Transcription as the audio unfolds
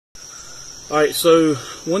Alright, so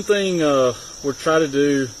one thing we're trying to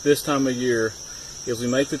do this time of year is we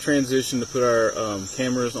make the transition to put our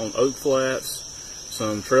cameras on oak flats,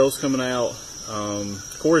 some trails coming out.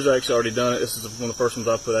 Corey's actually already done it. This is one of the first ones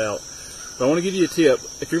I put out. But I want to give you a tip.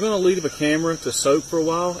 If you're going to leave a camera to soak for a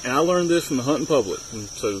while, and I learned this from the hunting public, and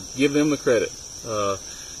so give them the credit.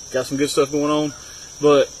 Got some good stuff going on.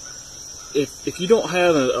 But if you don't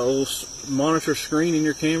have a little monitor screen in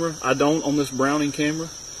your camera, I don't on this Browning camera.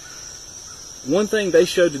 One thing they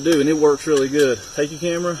showed to do, and it works really good. Take your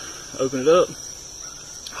camera, open it up,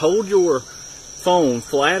 hold your phone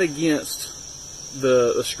flat against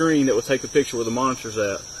the screen that will take the picture where the monitor's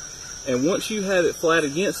at. And once you have it flat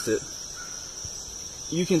against it,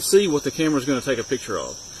 you can see what the camera's going to take a picture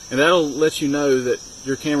of. And that'll let you know that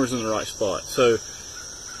your camera's in the right spot. So,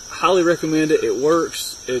 highly recommend it. It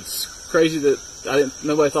works. It's crazy that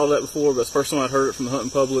nobody thought of that before, but it's the first time I'd heard it from the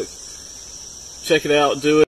hunting public. Check it out, do it.